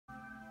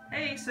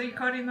piece are you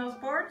cutting those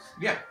boards?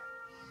 Yeah.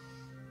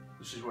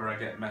 This is where I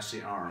get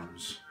messy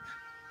arms.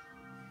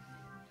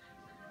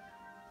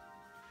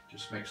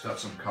 Just mixed up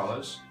some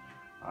colours.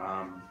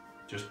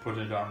 Just put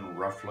it on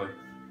roughly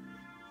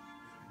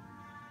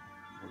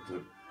with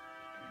the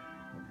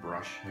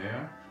brush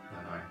here.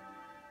 Then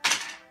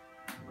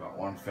I've got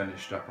one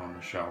finished up on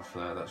the shelf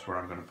there. That's where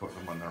I'm going to put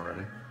them when they're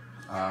ready.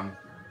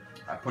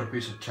 I put a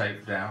piece of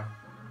tape down.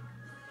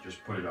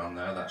 Just put it on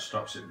there. That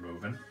stops it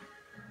moving.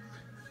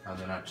 And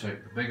then I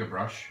take the bigger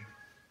brush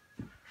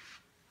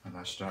and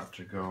I start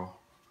to go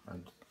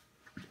and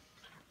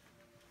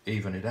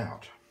even it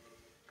out.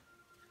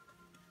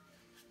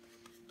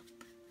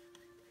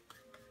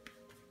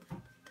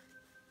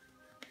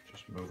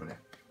 Just moving it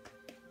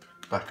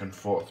back and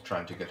forth,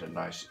 trying to get a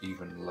nice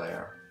even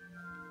layer.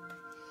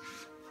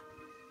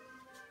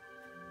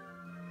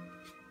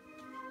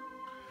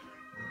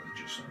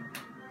 Just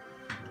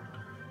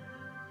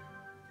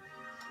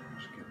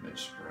getting it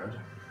spread.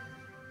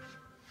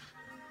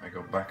 I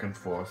go back and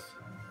forth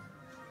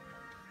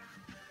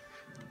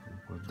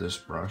with this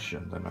brush,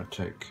 and then I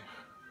take,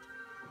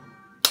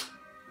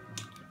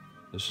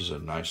 this is a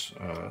nice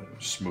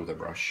smoother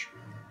brush,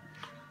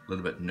 a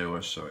little bit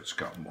newer, so it's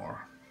got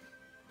more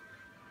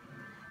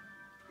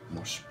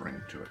spring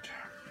to it.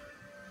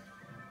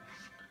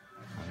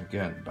 And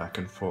again, back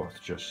and forth,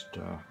 just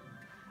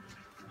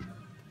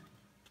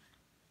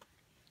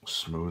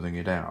smoothing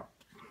it out.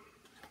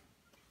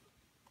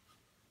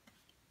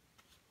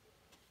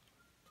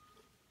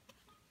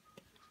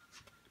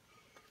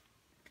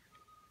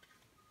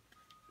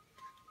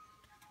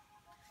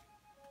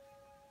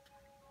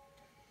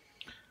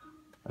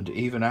 And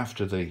even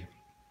after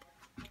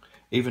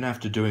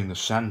doing the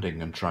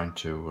sanding and trying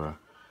to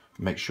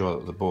make sure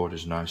that the board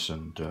is nice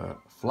and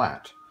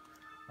flat,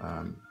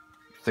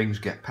 things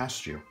get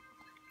past you.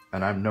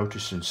 And I'm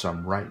noticing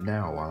some right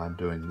now while I'm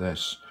doing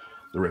this.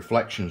 The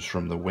reflections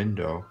from the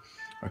window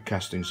are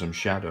casting some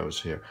shadows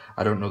here.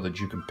 I don't know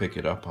that you can pick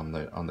it up on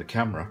the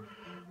camera,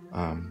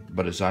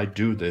 but as I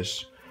do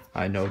this,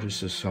 I notice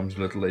there's some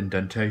little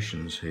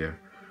indentations here.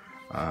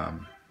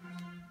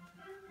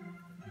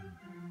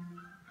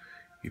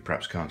 You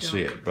perhaps can't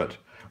see it, but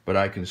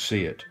I can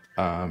see it.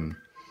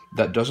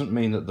 That doesn't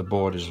mean that the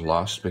board is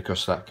lost,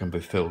 because that can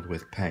be filled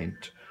with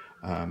paint.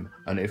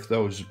 And if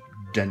those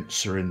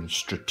dents are in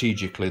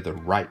strategically the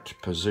right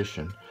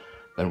position,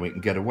 then we can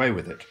get away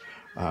with it.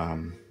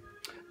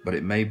 But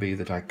it may be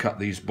that I cut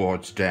these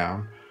boards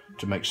down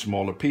to make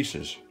smaller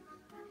pieces.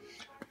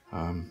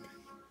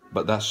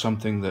 But that's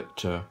something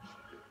that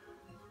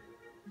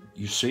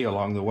you see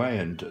along the way,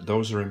 and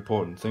those are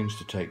important things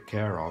to take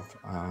care of.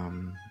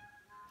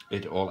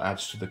 It all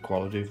adds to the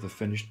quality of the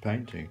finished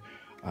painting,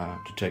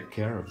 to take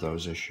care of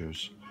those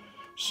issues.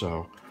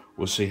 So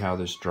we'll see how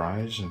this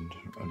dries and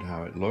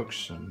how it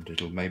looks, and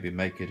it'll maybe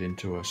make it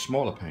into a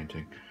smaller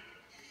painting.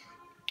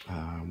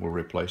 We'll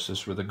replace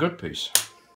this with a good piece.